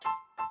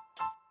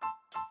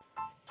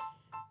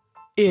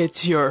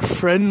It's your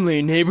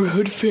friendly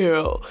neighborhood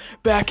Pharaoh,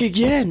 back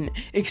again,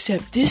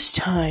 except this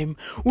time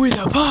with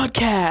a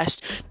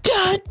podcast.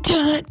 Dun,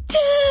 dun,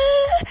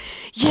 dun.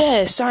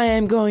 Yes, I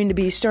am going to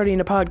be starting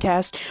a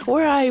podcast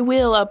where I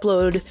will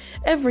upload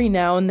every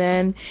now and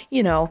then.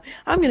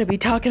 I'm going to be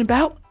talking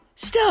about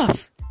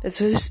stuff.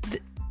 It's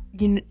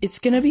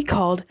going to be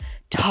called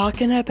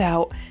Talking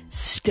About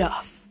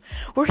Stuff.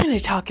 We're going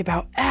to talk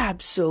about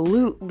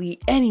absolutely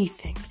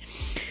anything.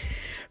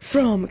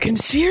 From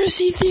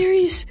conspiracy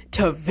theories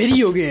to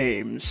video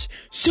games.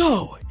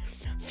 So,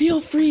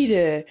 feel free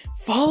to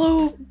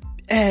follow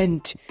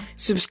and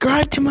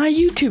subscribe to my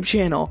YouTube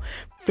channel,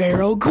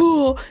 Pharaoh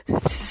Ghoul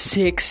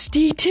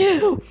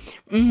 62.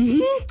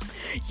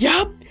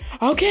 Yup.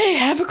 Okay,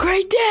 have a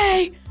great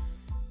day.